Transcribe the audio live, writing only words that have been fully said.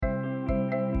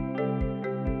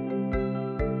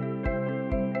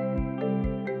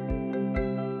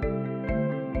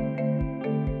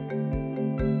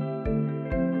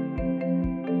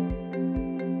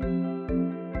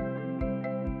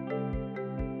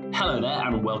Hello there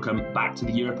and welcome back to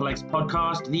the Europalex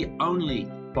podcast, the only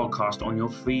podcast on your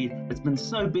feed that's been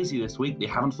so busy this week they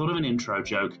haven't thought of an intro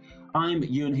joke. I'm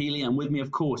Ewan Healy and with me,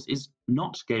 of course, is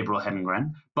not Gabriel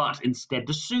Hedengren, but instead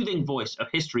the soothing voice of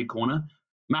History Corner,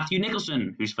 Matthew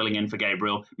Nicholson, who's filling in for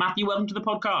Gabriel. Matthew, welcome to the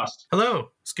podcast. Hello,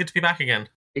 it's good to be back again.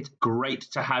 It's great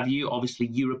to have you. Obviously,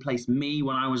 you replaced me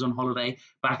when I was on holiday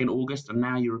back in August, and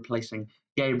now you're replacing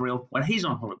Gabriel when he's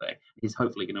on holiday. He's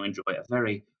hopefully going to enjoy a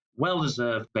very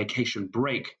well-deserved vacation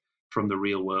break from the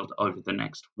real world over the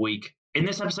next week. In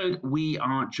this episode, we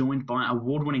are joined by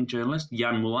award-winning journalist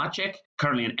Jan Mulacek,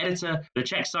 currently an editor of the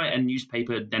Czech site and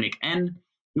newspaper Deník N.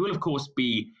 We will, of course,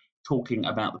 be talking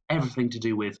about everything to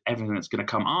do with everything that's going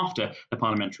to come after the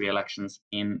parliamentary elections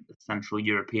in the Central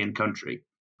European country.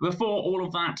 Before all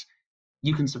of that,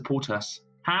 you can support us.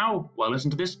 How? Well,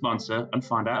 listen to this sponsor and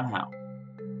find out how.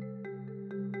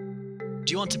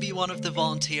 Do you want to be one of the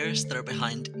volunteers that are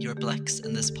behind Europalex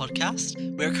in this podcast?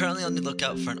 We are currently on the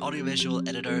lookout for an audiovisual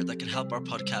editor that can help our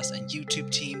podcast and YouTube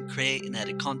team create and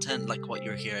edit content like what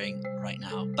you're hearing right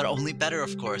now. But only better,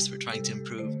 of course. We're trying to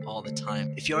improve all the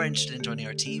time. If you're interested in joining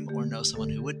our team or know someone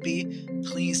who would be,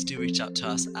 please do reach out to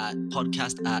us at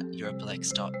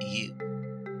podcast@europalex.eu.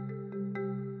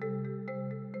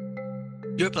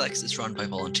 Europalex is run by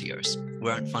volunteers. We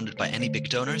aren't funded by any big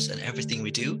donors, and everything we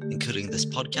do, including this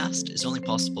podcast, is only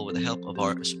possible with the help of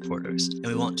our supporters, and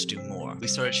we want to do more. We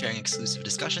started sharing exclusive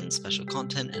discussions, special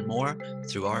content, and more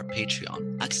through our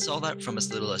Patreon. Access all that from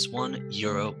as little as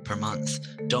 €1 per month.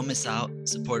 Don't miss out.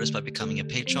 Support us by becoming a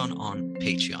patron on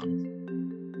Patreon.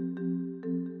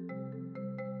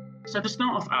 So to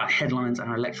start off our headlines and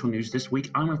our electoral news this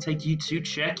week, I'm going to take you to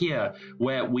Czechia,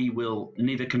 where we will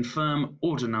neither confirm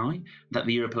or deny that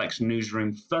the Europalex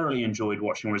newsroom thoroughly enjoyed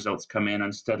watching results come in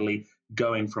and steadily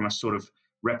going from a sort of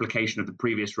replication of the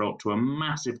previous result to a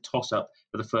massive toss-up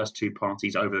for the first two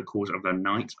parties over the course of the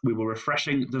night. We were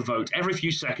refreshing the vote every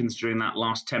few seconds during that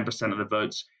last 10% of the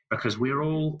votes because we're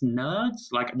all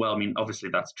nerds. Obviously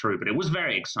that's true, but it was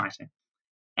very exciting.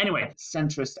 Anyway,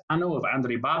 centrist ANO of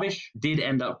Andrej Babiš did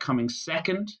end up coming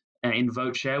second in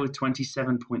vote share with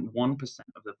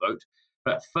 27.1% of the vote,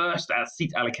 but first at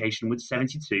seat allocation with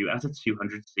 72 out of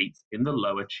 200 seats in the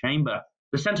lower chamber.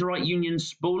 The centre-right union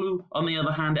Spolu, on the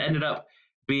other hand, ended up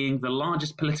being the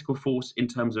largest political force in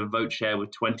terms of vote share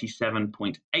with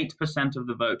 27.8% of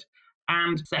the vote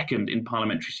and second in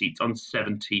parliamentary seats on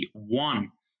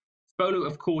 71. Spolu,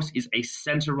 of course, is a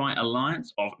centre-right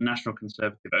alliance of National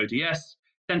Conservative ODS,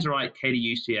 centre-right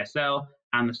KDU-CSL,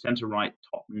 and the centre-right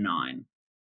Top 9.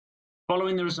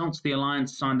 Following the results, the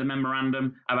alliance signed a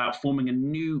memorandum about forming a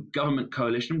new government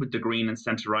coalition with the Green and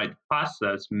centre-right PAS,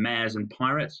 as mayors and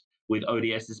pirates, with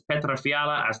ODS's Petra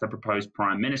Fiala as the proposed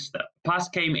prime minister. PAS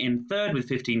came in third with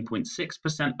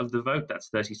 15.6% of the vote, that's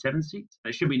 37 seats.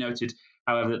 It should be noted,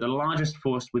 however, that the largest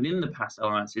force within the PAS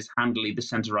alliance is handily the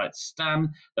centre-right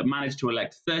STAN, that managed to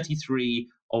elect 33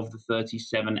 of the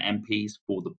 37 MPs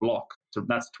for the bloc. So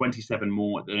that's 27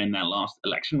 more than in their last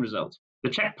election result. The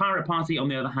Czech Pirate Party, on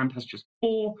the other hand, has just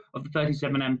 4 of the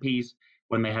 37 MPs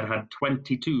when they had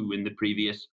 22 in the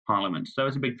previous parliament. So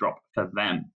it's a big drop for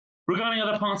them. Regarding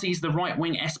other parties, the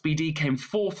right-wing SPD came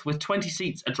fourth with 20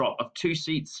 seats, a drop of 2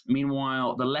 seats.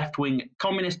 Meanwhile, the left-wing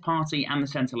Communist Party and the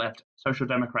centre-left Social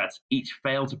Democrats each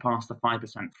failed to pass the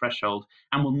 5% threshold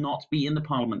and will not be in the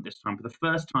parliament this time for the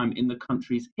first time in the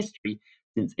country's history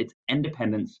since its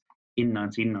independence in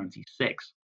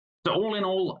 1996. So all in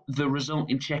all, the result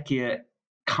in Czechia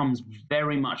comes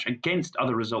very much against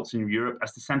other results in Europe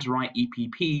as the centre-right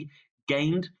EPP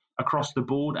gained across the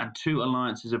board and 2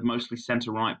 alliances of mostly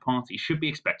centre-right parties should be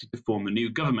expected to form the new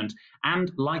government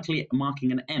and likely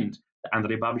marking an end to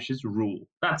Andrej Babiš's rule.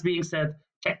 That being said,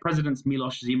 Czech President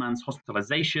Miloš Zeman's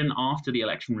hospitalization after the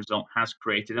election result has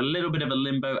created a little bit of a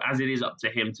limbo as it is up to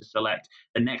him to select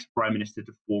the next prime minister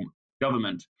to form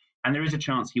government. And there is a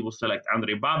chance he will select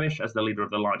Andrej Babiš as the leader of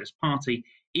the largest party,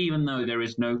 even though there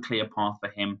is no clear path for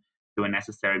him to a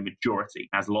necessary majority,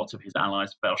 as lots of his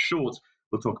allies fell short.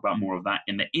 We'll talk about more of that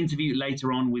in the interview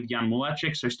later on with Jan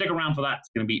Mulacek, so stick around for that. It's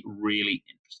going to be really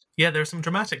interesting. Yeah, there were some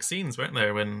dramatic scenes, weren't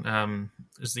there, when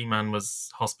Zeman was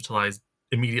hospitalised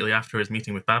immediately after his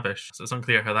meeting with Babiš. So it's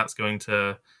unclear how that's going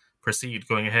to proceed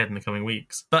going ahead in the coming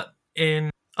weeks. But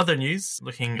in other news,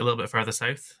 looking a little bit further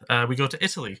south, we go to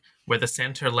Italy, where the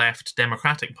centre-left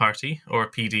Democratic Party,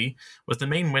 or PD, was the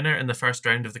main winner in the first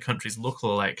round of the country's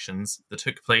local elections that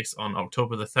took place on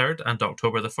October the 3rd and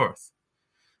October the 4th.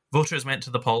 Voters went to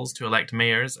the polls to elect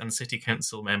mayors and city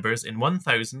council members in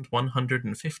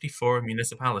 1,154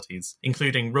 municipalities,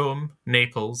 including Rome,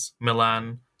 Naples,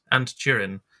 Milan, and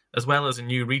Turin, as well as a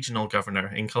new regional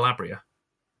governor in Calabria.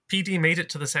 PD made it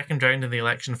to the second round in the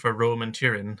election for Rome and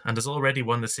Turin and has already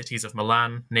won the cities of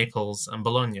Milan, Naples and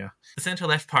Bologna. The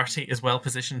centre-left party is well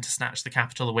positioned to snatch the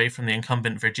capital away from the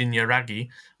incumbent Virginia Raggi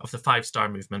of the Five Star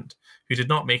Movement, who did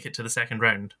not make it to the second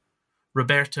round.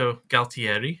 Roberto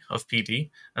Galtieri of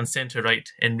PD and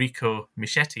centre-right Enrico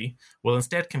Michetti will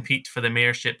instead compete for the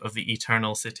mayorship of the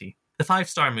Eternal City. The Five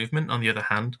Star Movement, on the other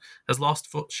hand, has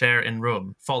lost vote share in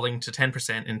Rome, falling to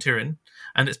 10% in Turin,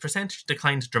 and its percentage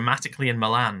declined dramatically in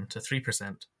Milan to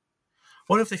 3%.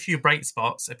 One of the few bright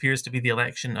spots appears to be the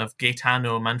election of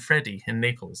Gaetano Manfredi in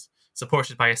Naples,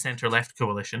 supported by a centre-left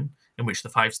coalition in which the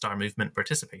Five Star Movement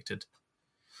participated.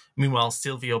 Meanwhile,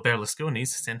 Silvio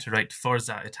Berlusconi's centre-right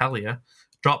Forza Italia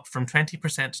dropped from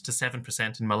 20% to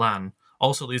 7% in Milan,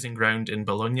 also losing ground in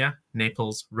Bologna,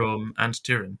 Naples, Rome and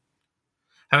Turin.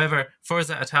 However,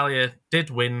 Forza Italia did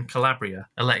win Calabria,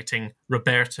 electing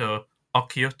Roberto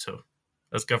Occhiotto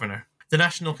as governor. The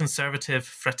National Conservative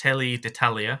Fratelli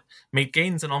d'Italia made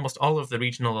gains in almost all of the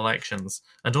regional elections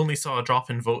and only saw a drop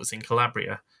in votes in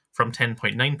Calabria from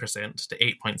 10.9% to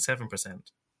 8.7%.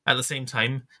 At the same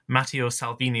time, Matteo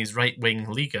Salvini's right-wing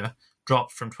Lega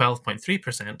dropped from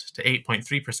 12.3% to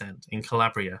 8.3% in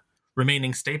Calabria,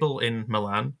 remaining stable in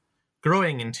Milan,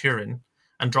 growing in Turin,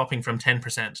 and dropping from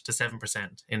 10% to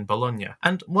 7% in Bologna.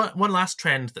 And one last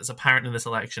trend that's apparent in this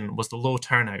election was the low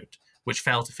turnout, which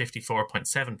fell to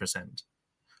 54.7%.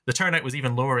 The turnout was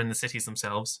even lower in the cities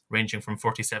themselves, ranging from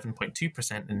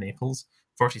 47.2% in Naples,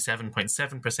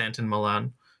 47.7% in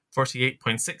Milan,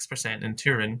 48.6% in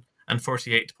Turin, and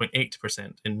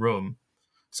 48.8% in Rome.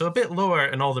 So a bit lower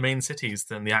in all the main cities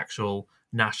than the actual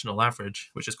national average,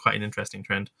 which is quite an interesting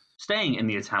trend. Staying in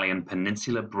the Italian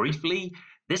peninsula briefly,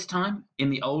 this time in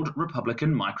the old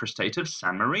Republican microstate of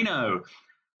San Marino.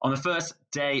 On the first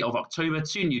day of October,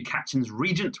 2 new captains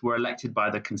regent were elected by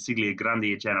the Consiglio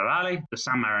Grande Generale, the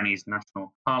San Marinese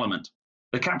National Parliament.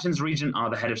 The captains regent are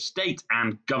the head of state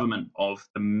and government of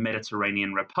the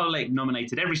Mediterranean Republic,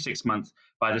 nominated every 6 months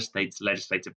by the state's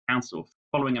legislative council,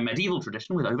 following a medieval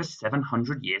tradition with over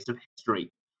 700 years of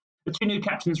history. The 2 new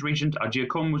captains regent are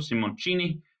Giacomo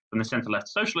Simoncini from the centre-left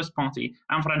Socialist Party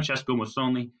and Francesco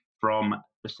Mussolini from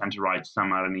the centre-right San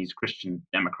Marinese Christian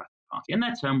Democratic Party, and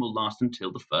their term will last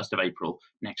until the 1st of April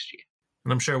next year.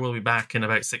 And I'm sure we'll be back in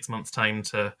about 6 months' time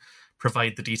to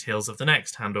provide the details of the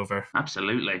next handover.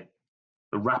 Absolutely.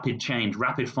 The rapid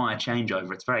fire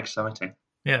changeover. It's very exciting.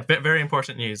 Yeah, very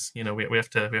important news. You know, we have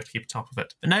to keep top of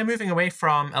it. And now moving away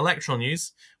from electoral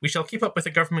news, we shall keep up with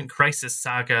the government crisis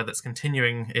saga that's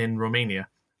continuing in Romania.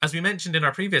 As we mentioned in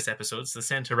our previous episodes, the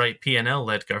centre-right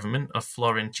PNL-led government of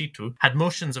Florin Citu had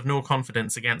motions of no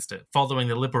confidence against it, following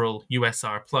the liberal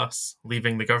USR Plus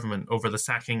leaving the government over the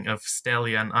sacking of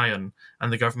Stelian Ion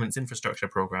and the government's infrastructure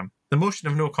programme. The motion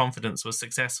of no confidence was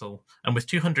successful, and with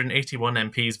 281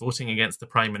 MPs voting against the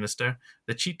Prime Minister,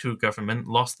 the Citu government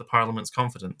lost the Parliament's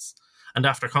confidence. And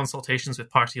after consultations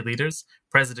with party leaders,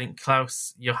 President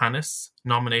Klaus Iohannis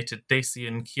nominated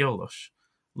Dacian Cioloș,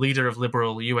 leader of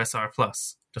Liberal USR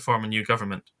Plus, to form a new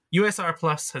government. USR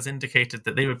Plus has indicated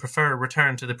that they would prefer a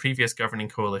return to the previous governing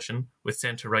coalition with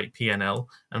centre-right PNL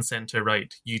and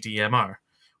centre-right UDMR,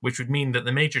 which would mean that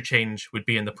the major change would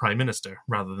be in the Prime Minister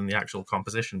rather than the actual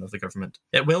composition of the government.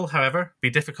 It will, however, be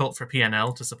difficult for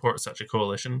PNL to support such a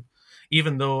coalition,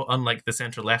 even though, unlike the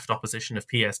centre-left opposition of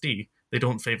PSD, they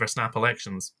don't favour snap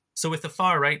elections. So with the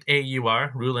far-right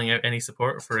AUR ruling out any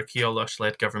support for a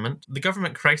Cioloș-led government, the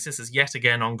government crisis is yet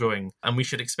again ongoing, and we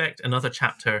should expect another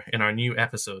chapter in our new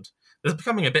episode. This is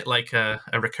becoming a bit like a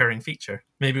recurring feature.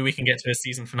 Maybe we can get to a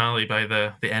season finale by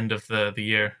the end of the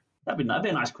year. That'd be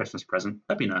a nice Christmas present.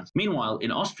 That'd be nice. Meanwhile,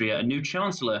 in Austria, a new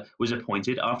chancellor was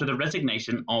appointed after the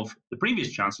resignation of the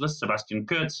previous chancellor, Sebastian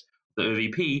Kurz, the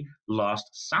ÖVP, last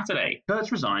Saturday.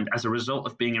 Kurz resigned as a result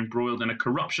of being embroiled in a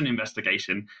corruption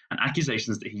investigation and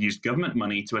accusations that he used government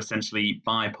money to essentially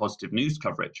buy positive news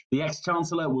coverage. The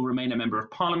ex-chancellor will remain a member of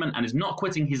parliament and is not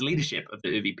quitting his leadership of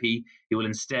the ÖVP. He will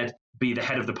instead be the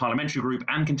head of the parliamentary group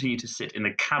and continue to sit in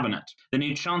the cabinet. The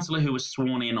new chancellor who was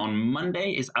sworn in on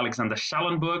Monday is Alexander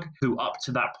Schallenberg, who up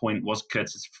to that point was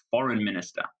Kurz's foreign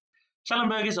minister.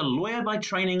 Schallenberg is a lawyer by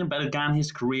training and began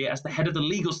his career as the head of the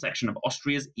legal section of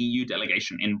Austria's EU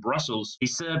delegation in Brussels. He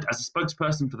served as a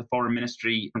spokesperson for the foreign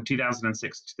ministry from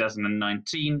 2006 to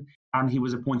 2019, and he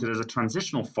was appointed as a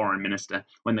transitional foreign minister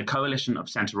when the coalition of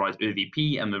centre-right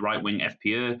ÖVP and the right-wing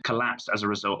FPÖ collapsed as a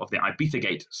result of the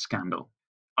Ibizagate scandal.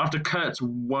 After Kurz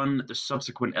won the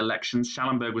subsequent elections,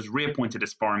 Schallenberg was reappointed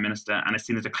as foreign minister and is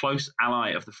seen as a close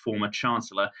ally of the former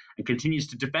chancellor and continues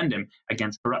to defend him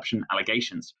against corruption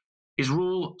allegations. His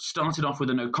rule started off with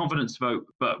a no confidence vote,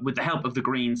 but with the help of the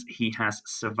Greens, he has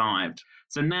survived.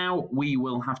 So now we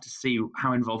will have to see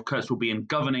how involved Kurz will be in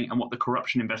governing and what the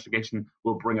corruption investigation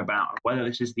will bring about, whether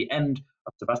this is the end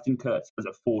of Sebastian Kurz as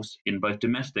a force in both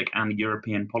domestic and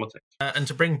European politics. And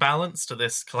to bring balance to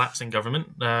this collapsing government,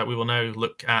 we will now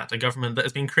look at a government that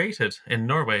has been created in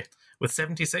Norway. With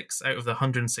 76 out of the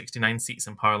 169 seats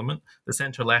in Parliament, the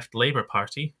centre-left Labour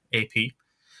Party, AP,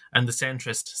 and the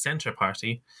centrist Centre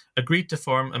Party agreed to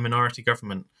form a minority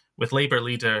government, with Labour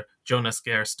leader Jonas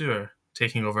Gahr Støre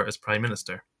taking over as Prime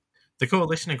Minister. The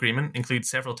coalition agreement includes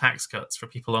several tax cuts for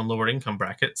people on lower income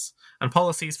brackets and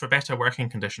policies for better working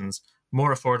conditions,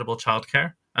 more affordable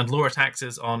childcare, and lower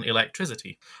taxes on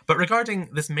electricity. But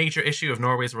regarding this major issue of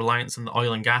Norway's reliance on the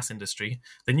oil and gas industry,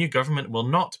 the new government will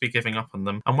not be giving up on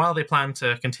them, and while they plan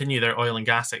to continue their oil and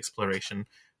gas exploration,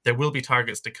 there will be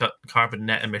targets to cut carbon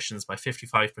net emissions by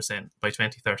 55% by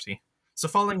 2030. So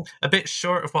falling a bit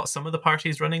short of what some of the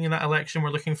parties running in that election were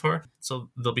looking for.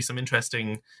 So there'll be some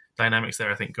interesting dynamics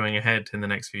there, I think, going ahead in the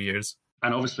next few years.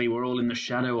 And obviously we're all in the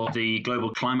shadow of the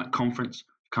Global Climate Conference,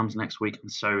 which comes next week.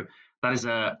 And so that is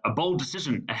a bold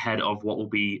decision ahead of what will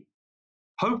be,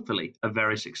 hopefully, a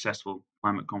very successful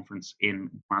climate conference in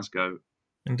Glasgow.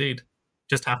 Indeed.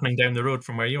 Just happening down the road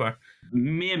from where you are.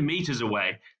 Mere meters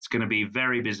away. It's going to be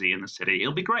very busy in the city.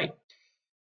 It'll be great.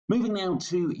 Moving now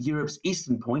to Europe's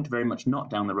eastern point, very much not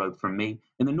down the road from me,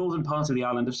 in the northern part of the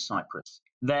island of Cyprus.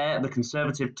 There, the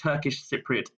conservative Turkish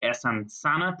Cypriot Ersan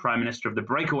Sana, Prime Minister of the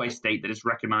breakaway state that is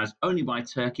recognised only by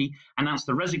Turkey, announced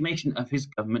the resignation of his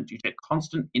government due to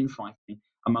constant infighting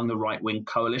among the right-wing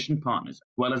coalition partners,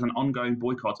 as well as an ongoing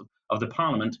boycott of the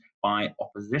parliament by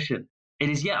opposition. It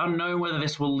is yet unknown whether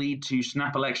this will lead to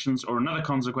snap elections or another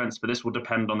consequence, but this will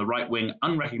depend on the right-wing,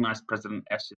 unrecognised President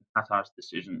Ersin Tatar's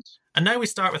decisions. And now we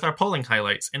start with our polling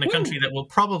highlights in a country that we'll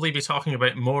probably be talking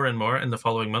about more and more in the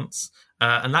following months,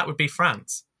 and that would be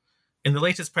France. In the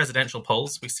latest presidential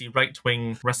polls, we see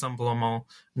right-wing Rassemblement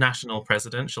National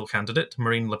presidential candidate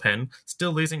Marine Le Pen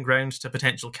still losing ground to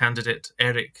potential candidate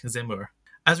Eric Zemmour.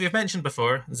 As we have mentioned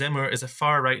before, Zemmour is a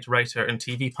far-right writer and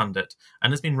TV pundit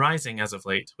and has been rising as of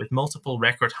late, with multiple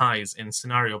record highs in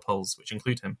scenario polls which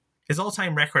include him. His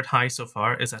all-time record high so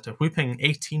far is at a whooping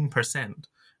 18%,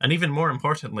 and even more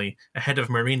importantly, ahead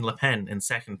of Marine Le Pen in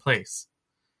second place.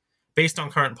 Based on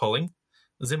current polling,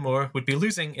 Zemmour would be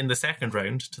losing in the second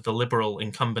round to the liberal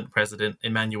incumbent president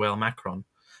Emmanuel Macron,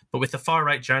 but with the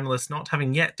far-right journalist not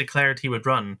having yet declared he would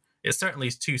run, it certainly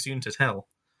is too soon to tell.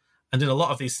 And in a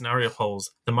lot of these scenario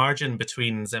polls, the margin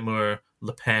between Zemmour,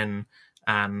 Le Pen,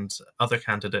 and other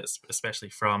candidates, especially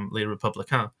from Les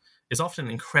Républicains, is often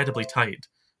incredibly tight.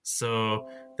 So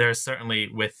there's certainly,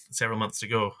 with several months to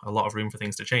go, a lot of room for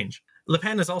things to change. Le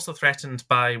Pen is also threatened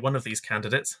by one of these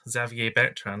candidates, Xavier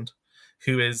Bertrand,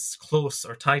 who is close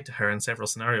or tied to her in several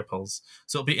scenario polls.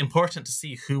 So it'll be important to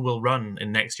see who will run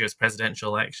in next year's presidential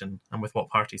election and with what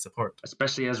party support.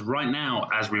 Especially as right now,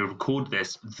 as we record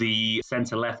this, the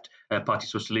centre-left Parti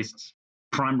Socialiste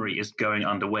primary is going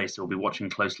underway. So we'll be watching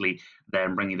closely there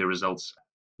and bringing the results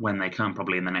when they come,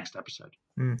 probably in the next episode.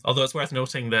 Although it's worth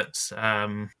noting that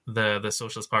the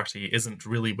Socialist Party isn't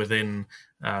really within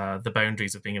the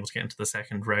boundaries of being able to get into the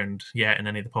second round yet in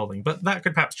any of the polling. But that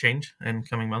could perhaps change in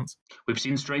coming months. We've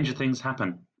seen stranger things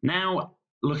happen. Now,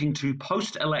 looking to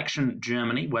post-election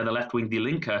Germany, where the left-wing Die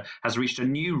Linke has reached a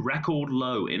new record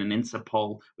low in an INSA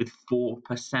poll with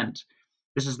 4%.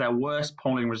 This is their worst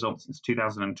polling result since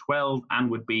 2012 and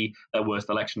would be their worst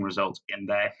election result in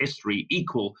their history,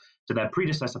 equal to their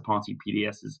predecessor party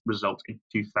PDS's result in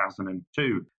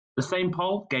 2002. The same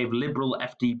poll gave Liberal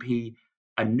FDP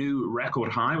a new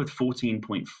record high with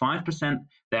 14.5%,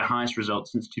 their highest result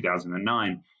since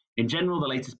 2009. In general, the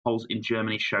latest polls in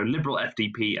Germany show Liberal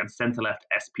FDP and centre-left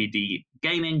SPD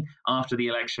gaining after the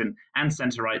election and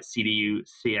centre-right CDU,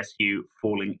 CSU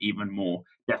falling even more.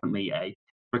 Definitely a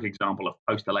quick example of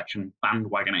post-election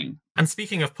bandwagoning. And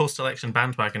speaking of post-election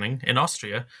bandwagoning, in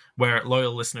Austria, where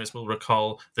loyal listeners will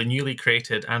recall the newly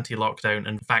created anti-lockdown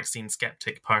and vaccine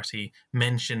skeptic party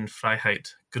Menschen,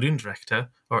 Freiheit, Grundrechte,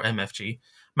 or MFG,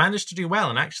 managed to do well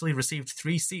and actually received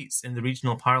 3 seats in the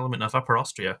regional parliament of Upper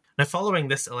Austria. Now, following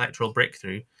this electoral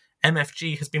breakthrough,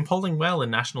 MFG has been polling well in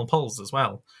national polls as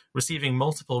well, receiving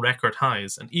multiple record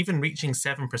highs and even reaching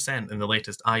 7% in the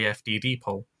latest IFDD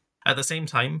poll. At the same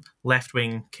time,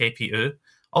 left-wing KPÖ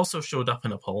also showed up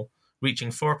in a poll, reaching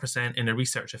 4% in a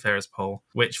Research Affairs poll,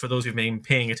 which, for those who've been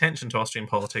paying attention to Austrian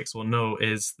politics, will know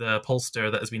is the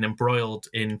pollster that has been embroiled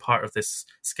in part of this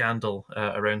scandal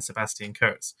around Sebastian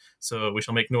Kurz. So we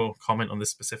shall make no comment on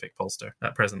this specific pollster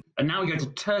at present. And now we go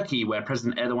to Turkey, where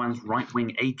President Erdogan's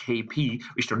right-wing AKP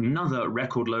reached another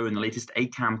record low in the latest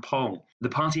ACAM poll. The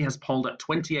party has polled at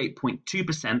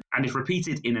 28.2%, and if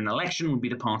repeated in an election, would be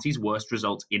the party's worst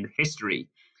result in history.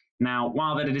 Now,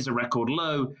 while that it is a record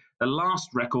low, the last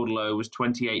record low was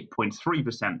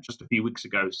 28.3% just a few weeks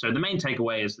ago. So the main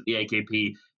takeaway is that the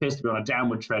AKP appears to be on a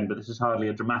downward trend, but this is hardly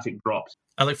a dramatic drop.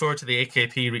 I look forward to the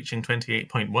AKP reaching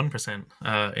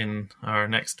 28.1% in our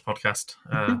next podcast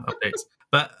updates.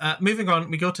 But moving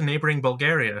on, we go to neighbouring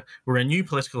Bulgaria, where a new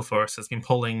political force has been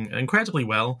polling incredibly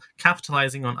well,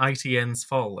 capitalising on ITN's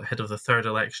fall ahead of the third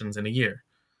elections in a year.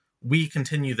 We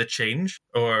Continue the Change,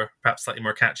 or perhaps slightly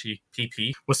more catchy,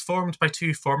 PP, was formed by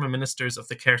two former ministers of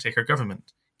the caretaker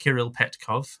government, Kirill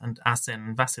Petkov and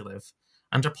Asen Vasilev,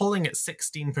 and are polling at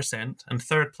 16% and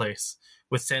third place,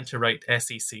 with centre-right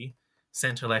SEC,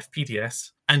 centre-left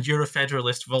PDS, and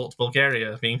Eurofederalist Volt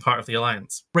Bulgaria being part of the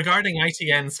alliance. Regarding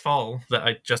ITN's fall that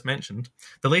I just mentioned,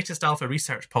 the latest Alpha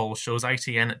Research poll shows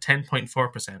ITN at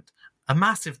 10.4%, a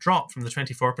massive drop from the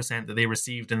 24% that they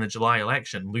received in the July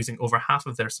election, losing over half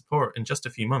of their support in just a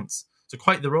few months. So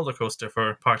quite the rollercoaster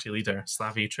for party leader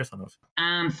Slavi Trifonov.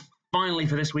 And finally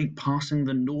for this week, passing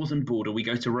the northern border, we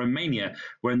go to Romania,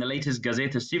 where in the latest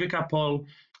Gazeta Civica poll,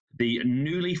 the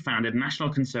newly founded National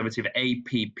Conservative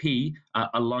APP,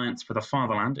 Alliance for the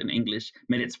Fatherland in English,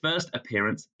 made its first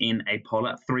appearance in a poll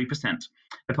at 3%.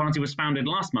 The party was founded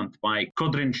last month by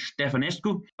Codrin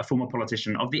Ștefănescu, a former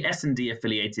politician of the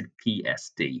S&D-affiliated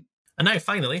PSD. And now,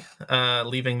 finally,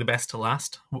 leaving the best to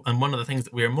last, and one of the things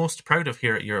that we are most proud of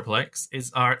here at EuropoLex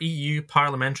is our EU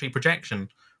parliamentary projection,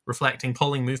 reflecting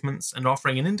polling movements and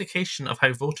offering an indication of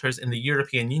how voters in the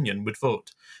European Union would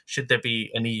vote should there be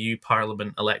an EU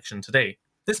Parliament election today.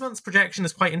 This month's projection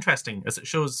is quite interesting as it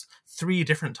shows 3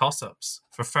 different toss-ups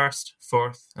for first,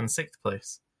 fourth and sixth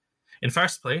place. In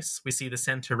first place, we see the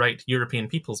centre-right European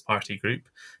People's Party group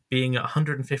being at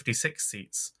 156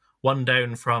 seats, one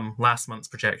down from last month's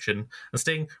projection and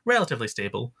staying relatively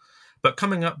stable. But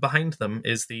coming up behind them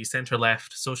is the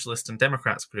centre-left Socialist and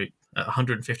Democrats group at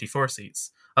 154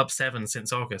 seats, up 7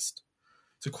 since August.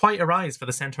 So quite a rise for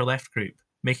the centre-left group,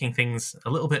 making things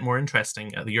a little bit more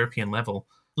interesting at the European level.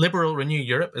 Liberal Renew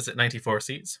Europe is at 94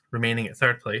 seats, remaining at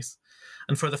third place.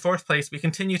 And for the fourth place, we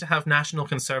continue to have National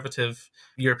Conservative,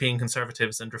 European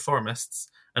Conservatives and Reformists,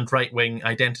 and right-wing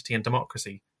Identity and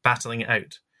Democracy battling it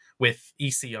out, with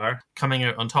ECR coming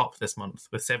out on top this month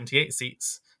with 78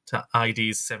 seats to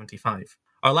ID's 75.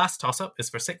 Our last toss-up is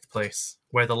for sixth place,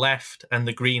 where the Left and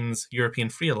the Greens European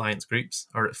Free Alliance groups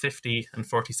are at 50 and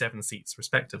 47 seats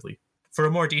respectively. For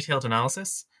a more detailed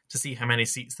analysis, to see how many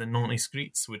seats the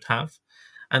non-inscrits would have,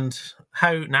 and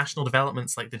how national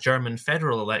developments like the German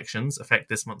federal elections affect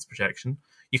this month's projection,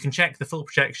 you can check the full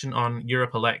projection on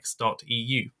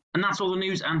europolex.eu. And that's all the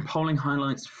news and polling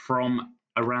highlights from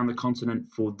around the continent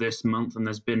for this month, and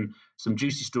there's been some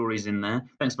juicy stories in there.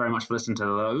 Thanks very much for listening to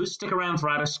those. Stick around for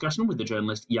our discussion with the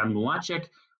journalist Jan Mułacek,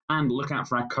 and look out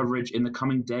for our coverage in the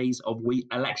coming days of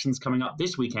elections coming up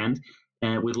this weekend,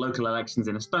 with local elections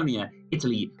in Estonia,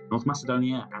 Italy, North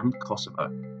Macedonia and Kosovo.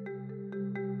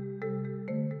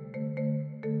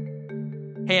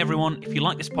 Hey everyone, if you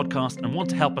like this podcast and want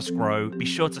to help us grow, be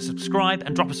sure to subscribe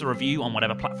and drop us a review on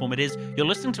whatever platform it is you're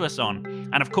listening to us on.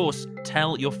 And of course,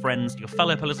 tell your friends, your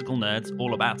fellow political nerds,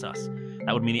 all about us.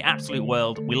 That would mean the absolute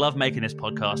world. We love making this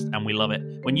podcast and we love it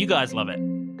when you guys love it.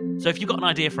 So if you've got an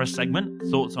idea for a segment,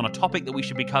 thoughts on a topic that we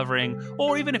should be covering,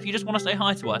 or even if you just want to say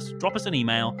hi to us, drop us an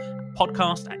email,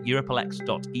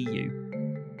 podcast@europolex.eu.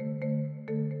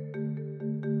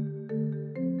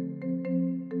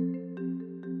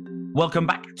 Welcome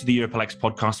back to the EuropoLex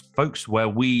podcast, folks, where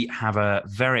we have a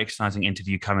very exciting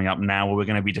interview coming up now where we're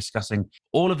going to be discussing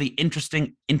all of the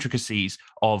interesting intricacies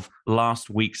of last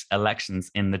week's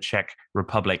elections in the Czech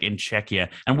Republic, in Czechia.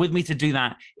 And with me to do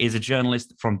that is a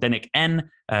journalist from Deník N,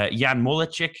 Jan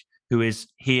Mułacek, who is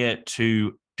here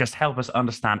to just help us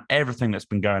understand everything that's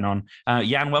been going on.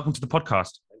 Jan, welcome to the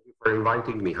podcast. Thank you for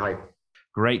inviting me. Hi.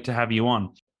 Great to have you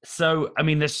on. So, I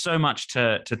mean, there's so much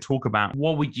to talk about.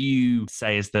 What would you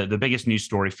say is the biggest news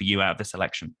story for you out of this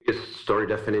election? This story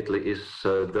definitely is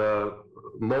the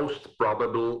most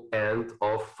probable end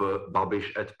of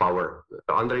Babiš at power.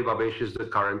 Andrej Babiš is the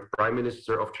current Prime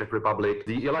Minister of Czech Republic.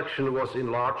 The election was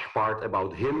in large part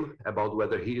about him, about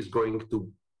whether he is going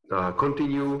to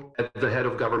continue at the head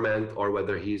of government or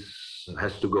whether he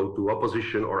has to go to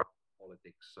opposition or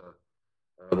politics.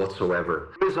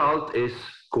 whatsoever. The result is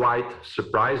quite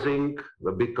surprising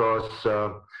because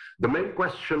the main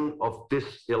question of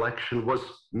this election was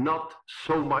not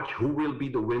so much who will be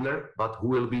the winner, but who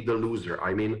will be the loser.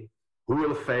 I mean, who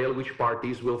will fail, which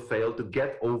parties will fail to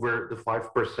get over the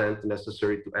 5%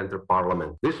 necessary to enter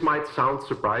parliament. This might sound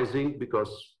surprising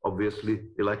because obviously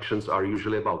elections are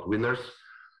usually about winners,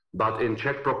 but in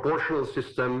Czech proportional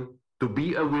system, to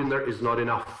be a winner is not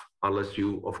enough unless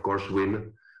you, of course,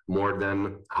 win more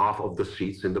than half of the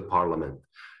seats in the parliament.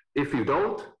 If you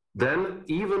don't, then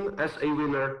even as a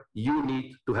winner, you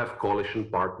need to have coalition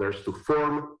partners to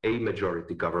form a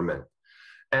majority government.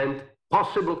 And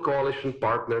possible coalition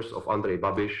partners of Andrej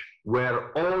Babiš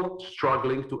were all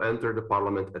struggling to enter the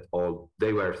parliament at all.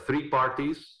 They were three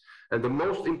parties, and the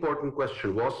most important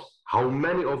question was how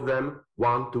many of them,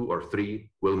 1, 2, or 3,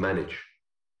 will manage.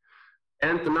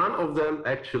 And none of them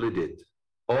actually did.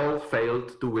 All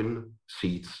failed to win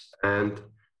seats. And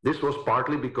this was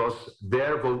partly because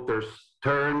their voters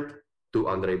turned to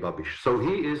Andrej Babiš. So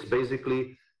he is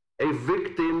basically a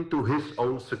victim to his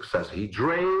own success. He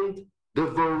drained the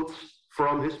votes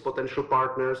from his potential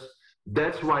partners.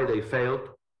 That's why they failed.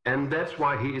 And that's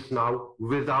why he is now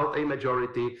without a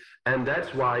majority. And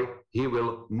that's why he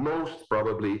will most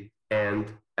probably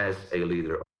end as a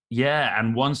leader. Yeah,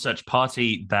 and one such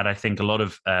party that I think a lot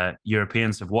of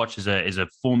Europeans have watched is a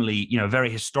formerly, very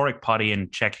historic party in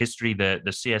Czech history, the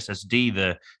CSSD,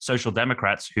 the Social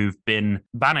Democrats, who've been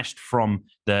banished from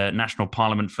the national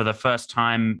parliament for the first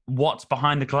time. What's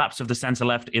behind the collapse of the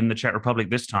centre-left in the Czech Republic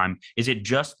this time? Is it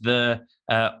just the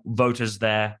voters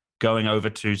there going over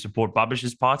to support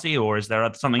Babiš's party, or is there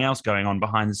something else going on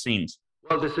behind the scenes?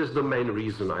 Well, this is the main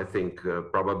reason. I think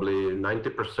probably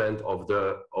 90% of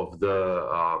the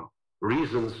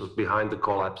reasons behind the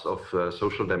collapse of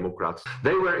Social Democrats.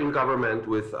 They were in government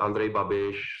with Andrej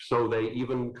Babiš, so they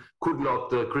even could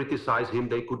not criticize him.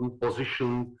 They couldn't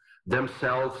position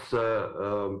themselves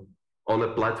on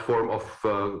a platform of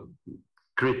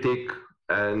critique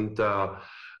and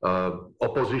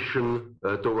opposition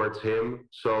towards him.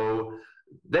 So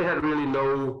they had really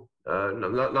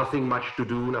nothing much to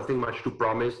do, nothing much to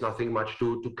promise, nothing much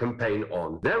to campaign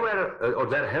on.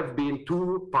 There have been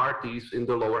two parties in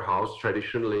the lower house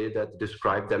traditionally that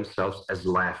describe themselves as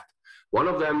left. One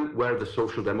of them were the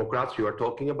Social Democrats you are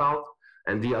talking about,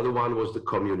 and the other one was the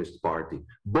Communist Party.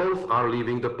 Both are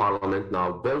leaving the parliament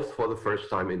now, both for the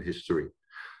first time in history.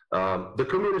 The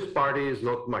Communist Party is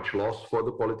not much loss for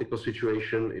the political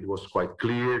situation. It was quite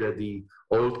clear that the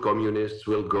old communists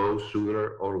will go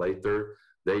sooner or later.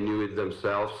 They knew it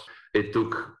themselves. It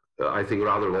took, I think,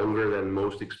 rather longer than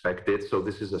most expected. So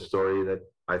this is a story that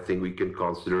I think we can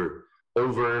consider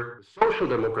over. Social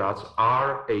Democrats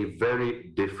are a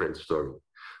very different story.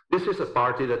 This is a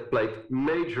party that played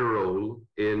major role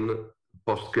in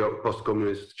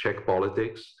post-communist Czech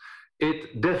politics.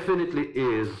 It definitely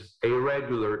is a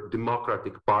regular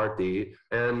democratic party,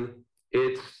 and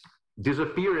its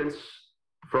disappearance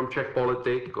from Czech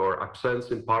politics or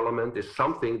absence in parliament is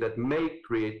something that may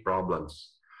create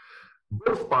problems.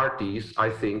 Both parties, I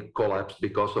think, collapsed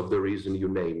because of the reason you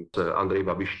named. Andrej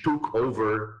Babiš took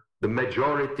over the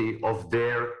majority of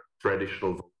their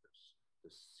traditional voters,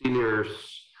 the seniors,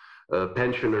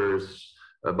 pensioners,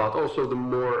 but also the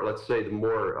more, let's say, the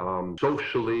more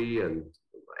socially and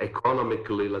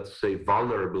economically, let's say,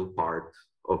 vulnerable part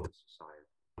of the society.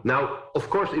 Now, of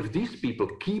course, if these people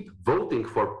keep voting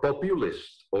for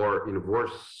populist or, in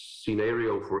worse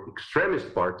scenario, for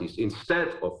extremist parties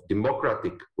instead of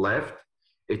democratic left,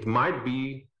 it might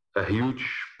be a huge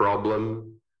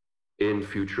problem in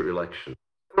future elections.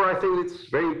 So I think it's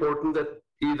very important that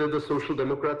either the Social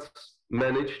Democrats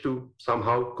manage to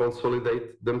somehow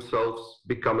consolidate themselves,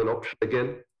 become an option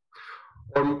again,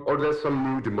 or there's some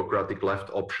new democratic left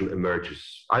option emerges.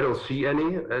 I don't see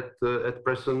any at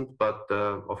present, but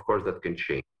of course that can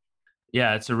change.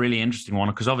 Yeah, it's a really interesting one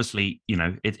because obviously,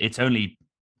 it's only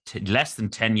less than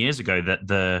 10 years ago that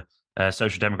the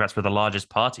Social Democrats were the largest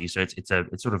party. So it's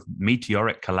sort of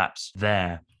meteoric collapse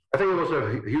there. I think it was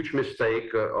a huge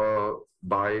mistake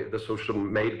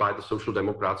made by the Social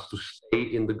Democrats to stay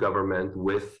in the government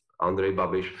with Andrej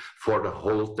Babiš for the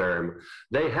whole term.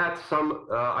 They had some,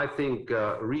 I think,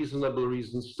 reasonable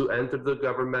reasons to enter the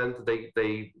government. They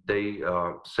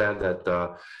said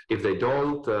that if they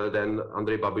don't, then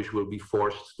Andrej Babiš will be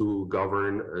forced to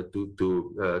govern,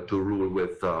 to rule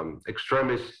with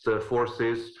extremist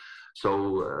forces.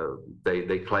 So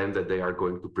they claim that they are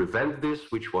going to prevent this,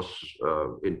 which was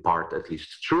in part at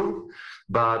least true.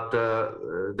 But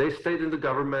they stayed in the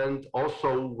government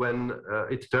also when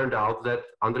it turned out that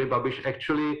Andrej Babiš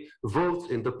actually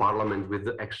votes in the parliament with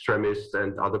the extremists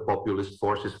and other populist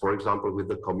forces, for example, with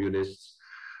the communists.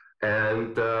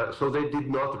 And so they did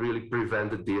not really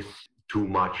prevent this too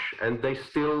much, and they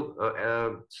still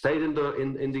stayed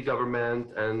in the government,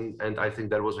 and I think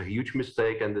that was a huge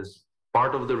mistake, and is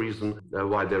part of the reason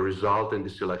why the result in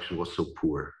this election was so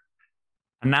poor.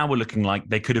 And now we're looking like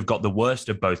they could have got the worst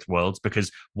of both worlds,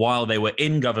 because while they were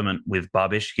in government with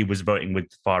Babiš, he was voting with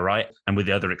the far right and with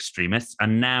the other extremists,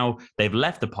 and now they've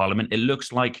left the parliament. It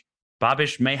looks like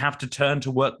Babiš may have to turn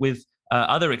to work with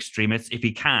other extremists if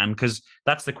he can, because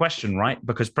that's the question, right?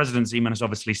 Because President Zeman has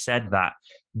obviously said that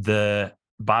the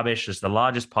Babiš, as the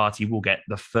largest party, will get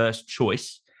the first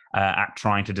choice at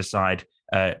trying to decide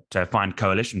to find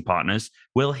coalition partners.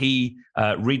 Will he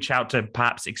reach out to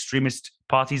perhaps extremist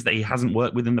parties that he hasn't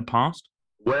worked with in the past?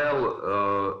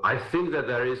 Well, I think that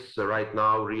there is right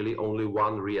now really only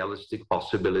one realistic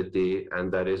possibility,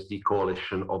 and that is the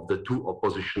coalition of the two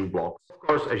opposition blocs. Of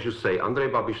course, as you say,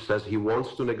 Andrej Babiš says he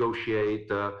wants to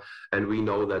negotiate, and we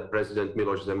know that President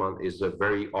Miloš Zeman is a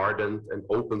very ardent and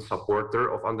open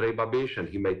supporter of Andrej Babiš, and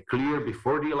he made clear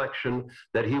before the election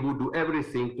that he would do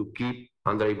everything to keep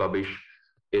Andrej Babiš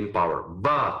in power.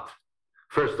 But,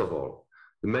 first of all,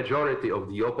 the majority of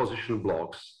the opposition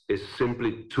blocs is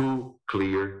simply too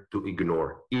clear to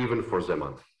ignore, even for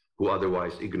Zeman, who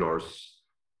otherwise ignores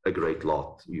a great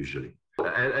lot, usually.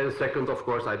 And second, of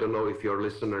course, I don't know if your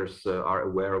listeners are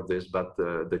aware of this, but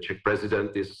the Czech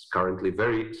president is currently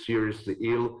very seriously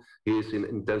ill. He is in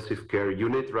intensive care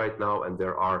unit right now, and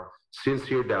there are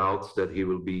sincere doubts that he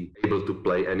will be able to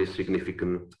play any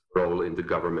significant role in the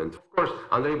government. Of course,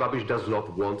 Andrej Babiš does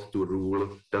not want to rule,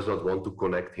 does not want to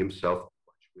connect himself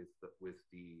with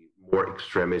the more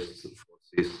extremist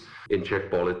forces in Czech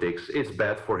politics. It's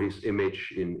bad for his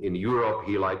image in Europe.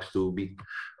 He likes to be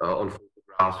on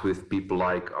photographs with people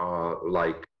like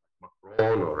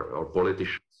Macron or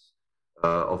politicians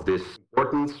of this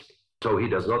importance. So he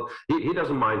does not. He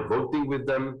doesn't mind voting with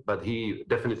them, but he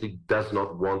definitely does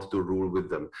not want to rule with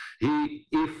them.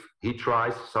 If he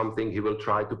tries something, he will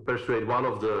try to persuade one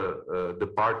of the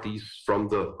parties from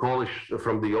the coalition,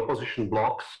 from the opposition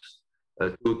blocs,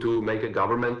 to make a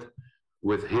government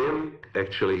with him.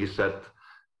 Actually, he said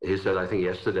I think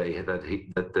yesterday that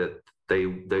they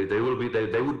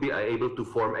would be able to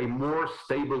form a more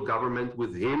stable government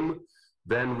with him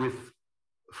than with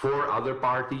four other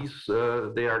parties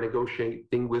they are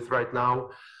negotiating with right now.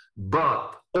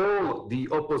 But all the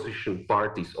opposition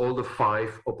parties, all the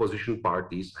 5 opposition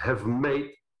parties, have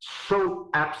made so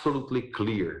absolutely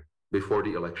clear before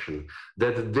the election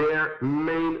that their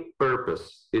main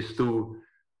purpose is to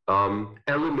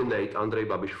eliminate Andrej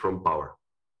Babiš from power.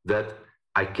 That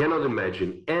I cannot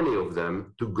imagine any of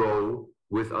them to go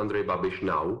with Andrej Babiš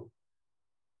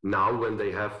now when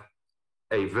they have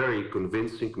a very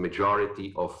convincing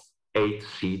majority of 8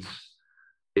 seats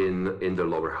in the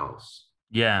lower house.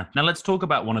 Yeah. Now let's talk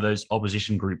about one of those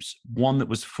opposition groups, one that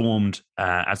was formed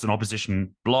as an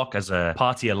opposition bloc, as a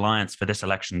party alliance for this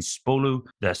election, Spolu,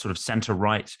 the sort of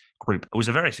center-right group. It was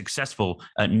a very successful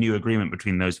new agreement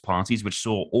between those parties, which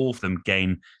saw all of them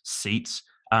gain seats,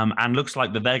 and looks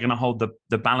like that they're going to hold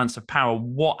the balance of power.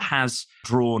 What has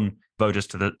drawn voters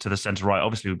to the center-right?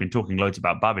 Obviously, we've been talking loads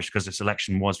about Babiš because this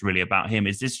election was really about him.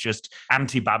 Is this just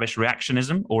anti-Babiš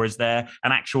reactionism, or is there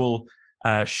an actual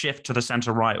shift to the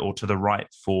center-right or to the right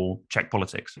for Czech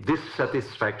politics?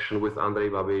 Dissatisfaction with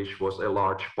Andrej Babiš was a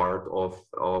large part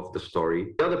of the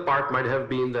story. The other part might have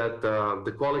been that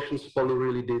the coalition Spolu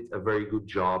really did a very good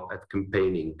job at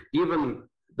campaigning. Even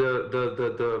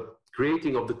the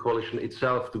creating of the coalition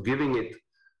itself, to giving it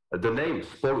the name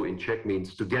Spolu in Czech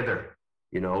means together.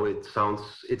 You know, it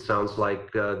sounds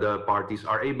like the parties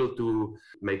are able to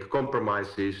make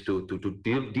compromises, to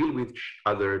deal with each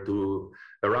other, to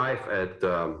arrive at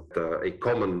a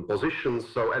common position.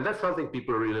 So, and that's something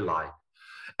people really like.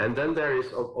 And then there is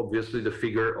obviously the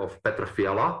figure of Petr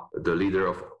Fiala, the leader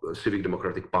of Civic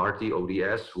Democratic Party,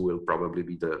 ODS, who will probably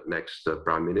be the next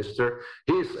prime minister.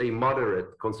 He is a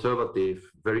moderate, conservative,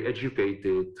 very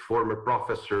educated, former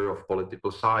professor of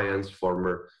political science,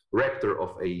 former rector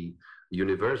of a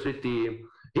university.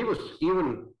 He was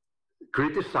even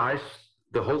criticized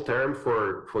the whole term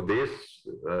for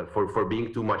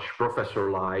being too much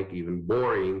professor-like, even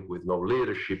boring, with no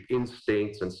leadership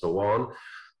instincts and so on.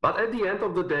 But at the end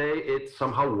of the day, it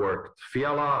somehow worked.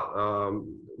 Fiala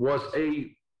was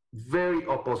a very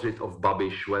opposite of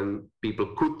Babiš when people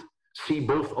could see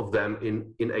both of them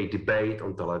in a debate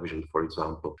on television, for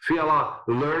example. Fiala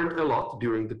learned a lot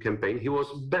during the campaign. He was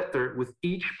better with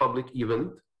each public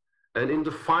event. And in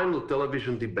the final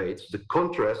television debates, the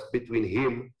contrast between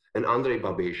him and Andrej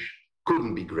Babiš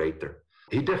couldn't be greater.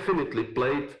 He definitely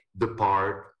played the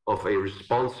part of a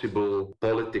responsible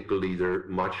political leader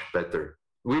much better.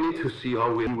 We need to see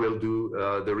how we will do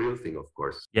the real thing, of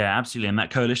course. Yeah, absolutely. And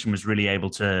that coalition was really able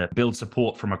to build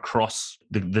support from across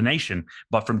the nation,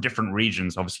 but from different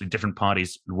regions, obviously different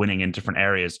parties winning in different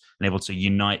areas and able to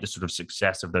unite the sort of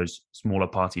success of those smaller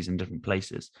parties in different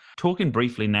places. Talking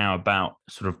briefly now about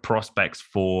sort of prospects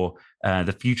for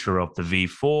the future of the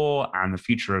V4 and the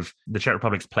future of the Czech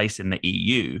Republic's place in the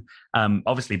EU.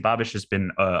 Obviously, Babiš has been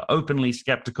openly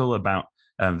skeptical about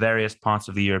various parts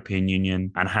of the European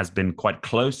Union and has been quite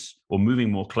close or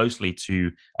moving more closely to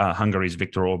Hungary's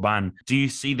Viktor Orbán. Do you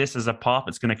see this as a path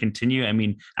that's going to continue? I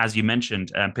mean, as you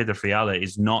mentioned, Péter Fiala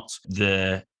is not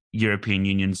the European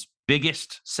Union's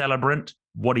biggest celebrant.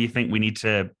 What do you think we need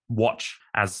to watch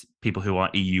as people who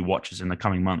are EU watchers in the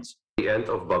coming months? The end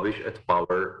of Babiš at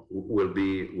power will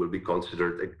be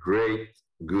considered a great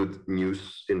good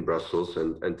news in Brussels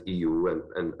and EU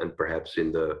and perhaps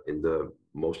in the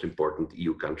most important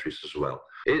EU countries as well.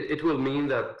 It will mean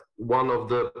that one of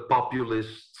the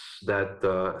populists that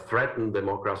threaten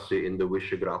democracy in the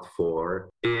Visegrad 4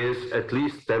 is at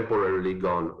least temporarily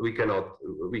gone. We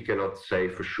cannot say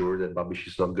for sure that Babiš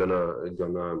is not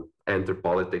gonna enter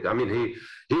politics. I mean,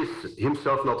 he's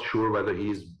himself not sure whether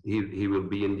he will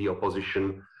be in the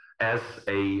opposition as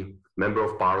a member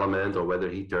of parliament or whether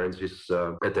he turns his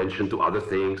attention to other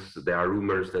things. There are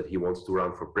rumors that he wants to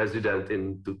run for president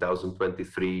in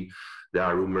 2023. There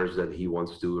are rumors that he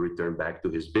wants to return back to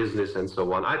his business and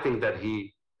so on. I think that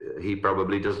he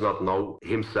probably does not know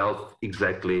himself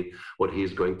exactly what he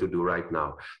is going to do right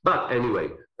now. But anyway,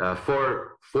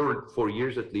 for 4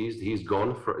 years at least, he's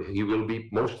gone. He will be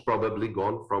most probably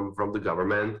gone from the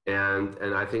government, and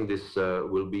I think this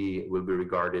will be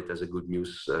regarded as a good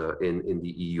news in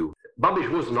the EU. Babiš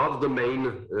was not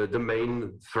the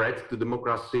main threat to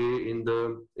democracy in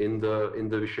the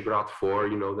Visegrad 4.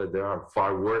 You know that there are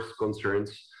far worse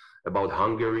concerns about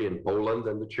Hungary and Poland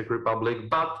and the Czech Republic,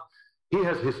 but he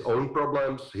has his own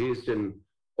problems. He is in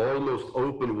almost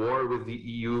open war with the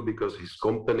EU because his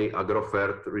company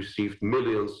Agrofert received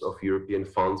millions of European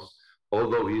funds,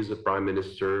 although he is a prime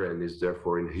minister and is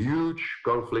therefore in huge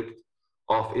conflict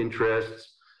of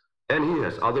interests. And he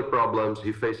has other problems.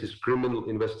 He faces criminal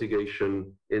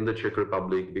investigation in the Czech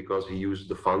Republic because he used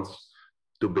the funds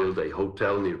to build a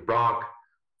hotel near Prague,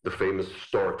 the famous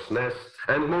Stork's Nest.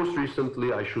 And most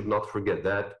recently, I should not forget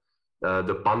that,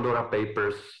 the Pandora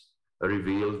Papers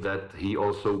revealed that he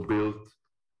also built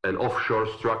an offshore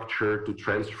structure to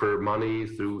transfer money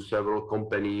through several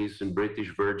companies in British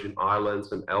Virgin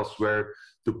Islands and elsewhere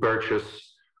to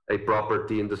purchase a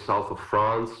property in the south of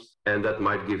France. And that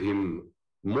might give him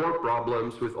more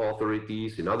problems with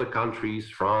authorities in other countries,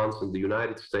 France and the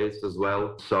United States as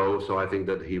well. So I think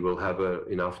that he will have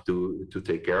enough to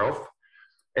take care of.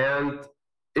 And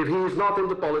if he is not in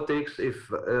the politics,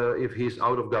 if he's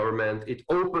out of government,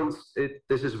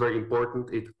 this is very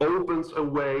important, it opens a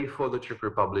way for the Czech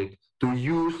Republic to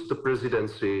use the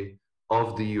presidency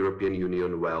of the European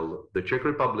Union well. The Czech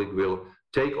Republic will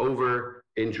take over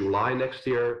in July next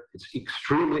year. It's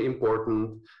extremely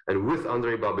important. And with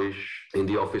Andrej Babiš in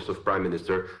the office of Prime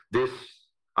Minister, this,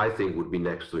 I think, would be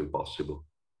next to impossible.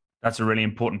 That's a really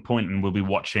important point, and we'll be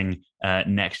watching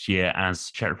next year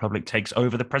as Czech Republic takes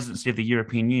over the presidency of the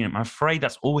European Union. I'm afraid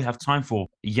that's all we have time for.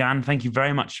 Jan, thank you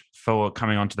very much for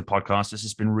coming onto the podcast. This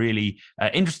has been really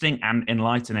interesting and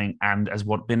enlightening, and has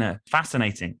been a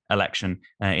fascinating election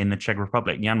in the Czech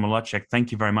Republic. Jan Mládek,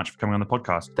 thank you very much for coming on the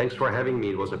podcast. Thanks for having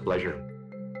me. It was a pleasure.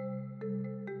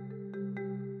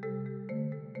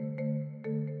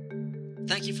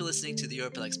 Thank you for listening to the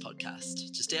EuropaLex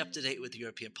podcast. To stay up to date with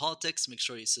European politics, make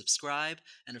sure you subscribe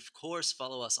and, of course,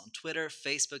 follow us on Twitter,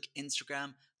 Facebook,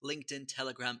 Instagram, LinkedIn,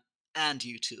 Telegram, and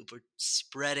YouTube. We're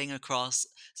spreading across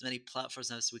as many platforms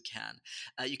as we can.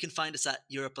 You can find us at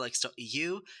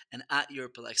europalex.eu and at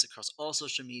EuropaLex across all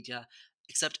social media,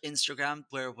 except Instagram,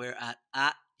 where we're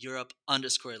at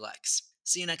Europe_Lex.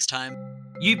 See you next time.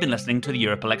 You've been listening to the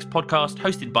EuropaLex podcast,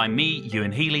 hosted by me,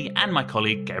 Ewan Healy, and my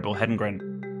colleague, Gabriel Hedengren.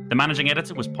 The managing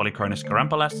editor was Polychronis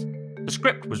Karampoulas. The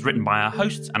script was written by our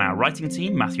hosts and our writing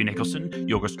team, Matthew Nicholson,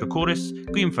 Yorgos Koukouris,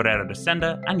 Guillaume Ferreira de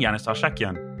Senda, and Yanis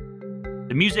Arshakian.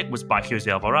 The music was by Jose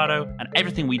Alvarado, and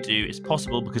everything we do is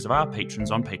possible because of our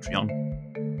patrons on Patreon.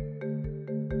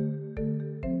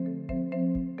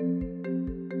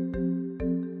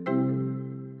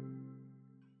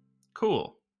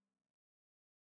 Cool.